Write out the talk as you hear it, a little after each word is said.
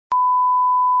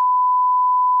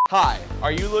Hi,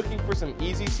 are you looking for some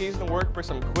easy seasonal work for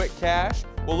some quick cash?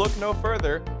 Well, look no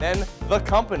further than The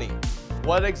Company.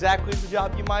 What exactly is the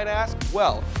job, you might ask?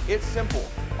 Well, it's simple.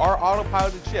 Our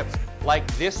autopiloted ships, like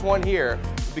this one here,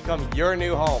 will become your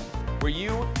new home, where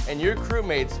you and your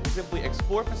crewmates will simply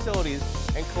explore facilities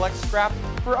and collect scrap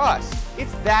for us.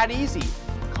 It's that easy.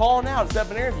 Call now to set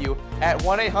up an interview at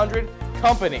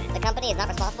 1-800-COMPANY. The company is not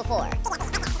responsible for.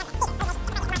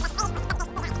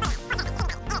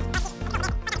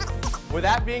 With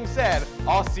that being said,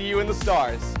 I'll see you in the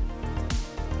stars.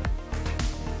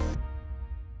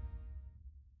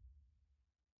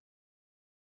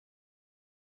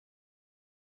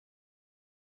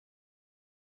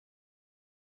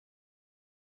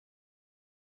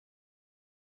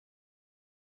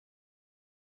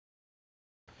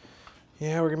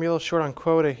 Yeah, we're gonna be a little short on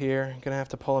quota here. Gonna have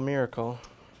to pull a miracle.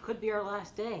 Could be our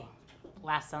last day.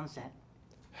 Last sunset.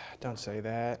 Don't say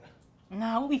that.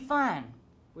 No, we'll be fine.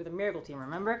 We're the miracle team,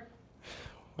 remember?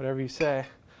 Whatever you say.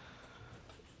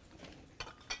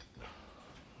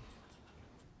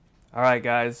 All right,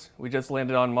 guys, we just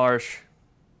landed on Marsh.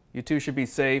 You two should be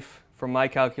safe. From my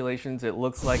calculations, it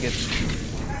looks like it's...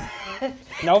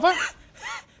 Nova?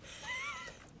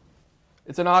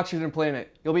 It's an oxygen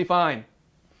planet. You'll be fine.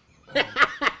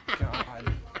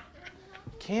 God.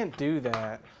 Can't do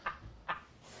that.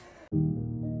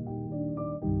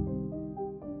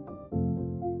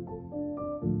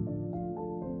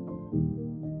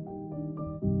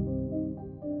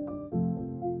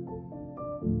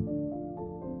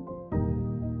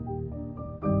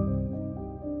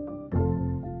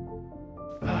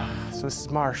 So this is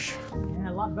Marsh. Yeah,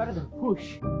 a lot better than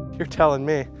push. You're telling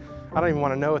me. I don't even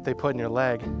want to know what they put in your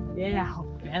leg. Yeah,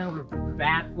 bent over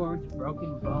backwards,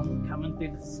 broken bone coming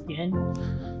through the skin.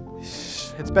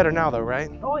 It's better now though,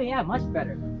 right? Oh yeah, much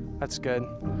better. That's good.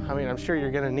 I mean, I'm sure you're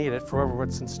gonna need it for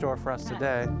what's in store for us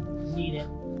today. Need it.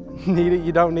 Need it?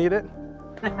 You don't need it?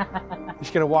 You're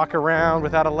just gonna walk around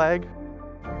without a leg?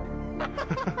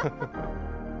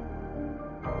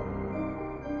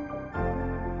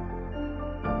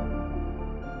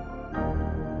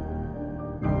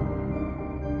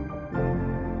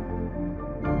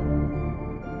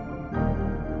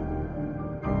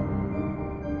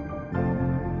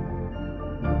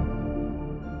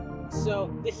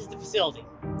 So, this is the facility.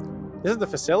 This is the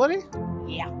facility?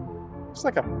 Yeah. It's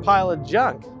like a pile of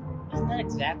junk. Isn't that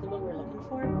exactly what we're looking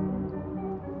for?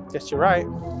 Guess you're right.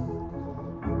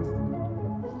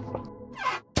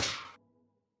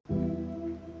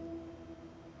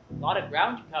 A lot of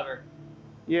ground to cover.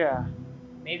 Yeah.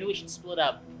 Maybe we should split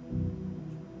up.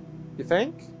 You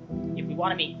think? If we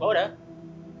want to meet quota.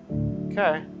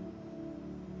 Okay.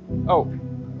 Oh,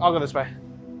 I'll go this way.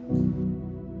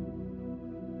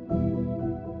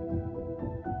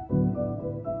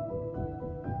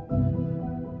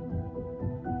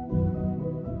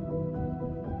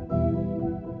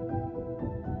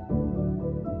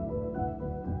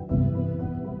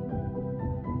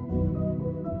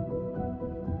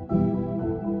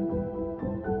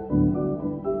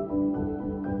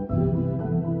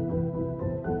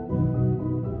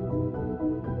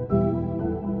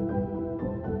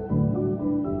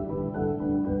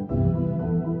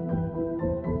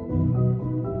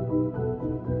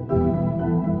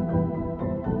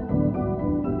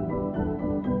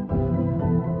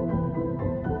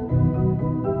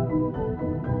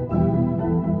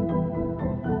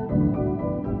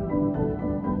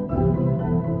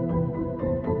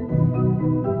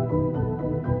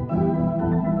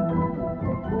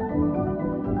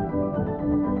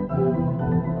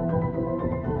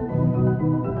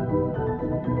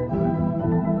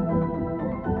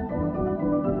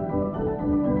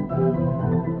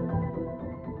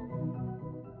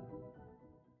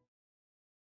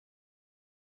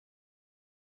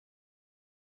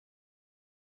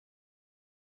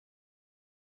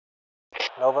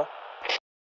 Nova?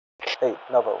 Hey,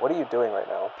 Nova, what are you doing right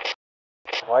now?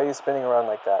 Why are you spinning around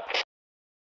like that?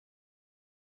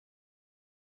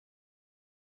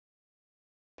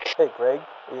 Hey, Greg,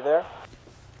 are you there?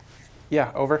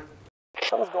 Yeah, over.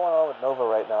 Something's going on with Nova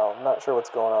right now. I'm not sure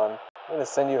what's going on. I'm gonna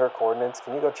send you her coordinates.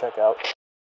 Can you go check out?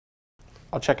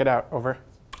 I'll check it out. Over.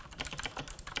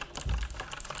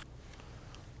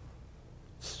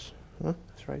 Huh?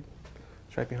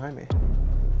 It's right behind me.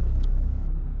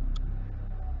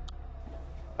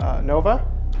 Nova?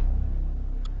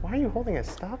 Why are you holding a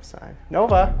stop sign?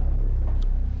 Nova?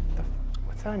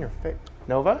 What's that on your face?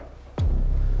 Nova?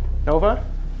 Nova?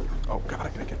 Oh God, I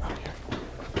gotta get out of here.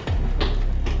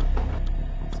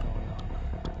 What's going on?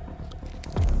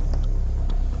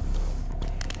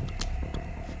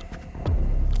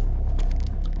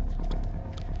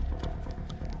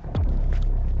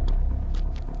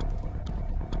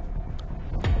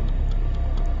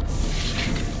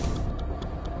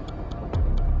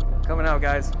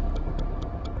 out, guys.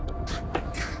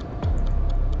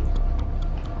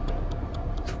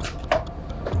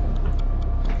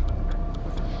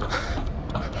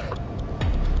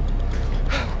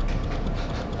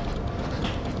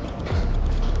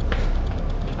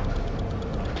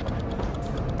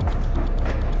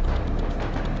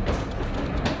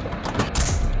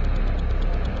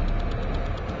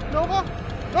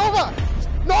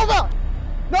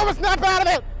 Nova, snap out of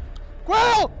it!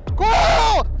 Quill!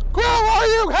 Quill! Quill, where are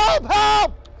you? Help!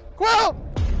 Help! Quill!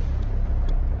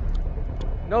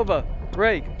 Nova,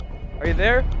 Greg, are you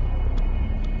there?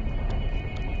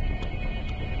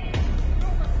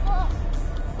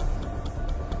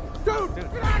 Dude,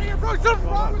 get out of here, bro! Something's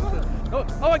wrong with him!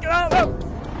 Oh my God! No.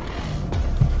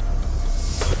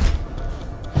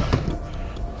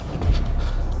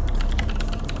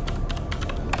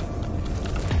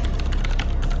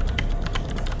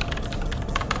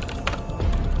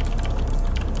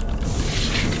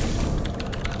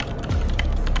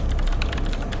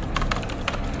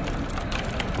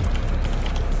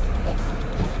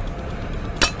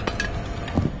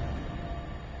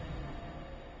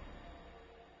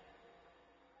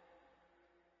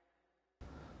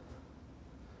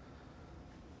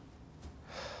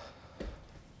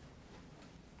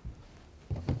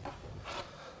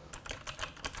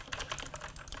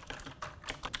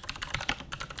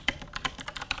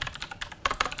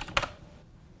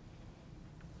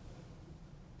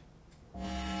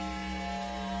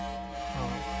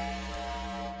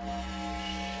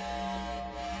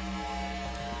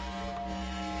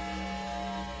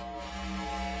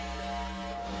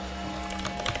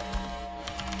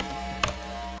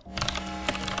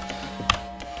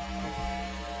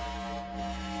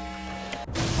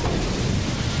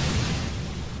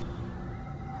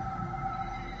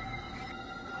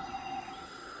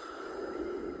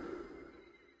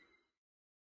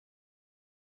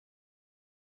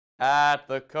 At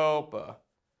the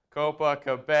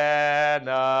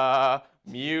Copacabana,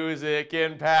 music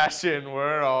and passion,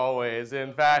 we're always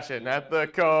in fashion at the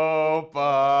Copa.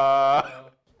 Oh,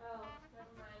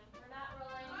 never mind. We're not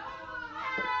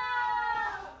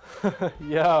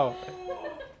rolling. Yo. No,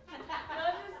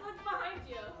 just look behind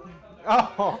you.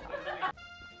 Oh.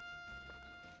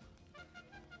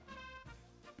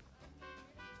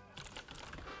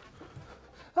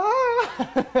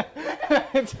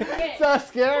 It's so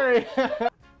scary.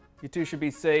 You two should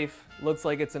be safe. Looks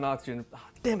like it's an oxygen. Oh,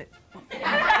 damn it.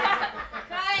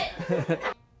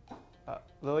 Cut!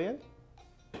 Lillian?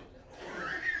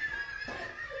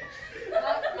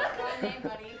 Wrong name,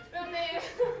 buddy. Wrong name.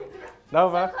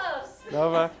 Nova. Close.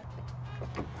 Nova.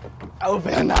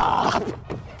 Open up!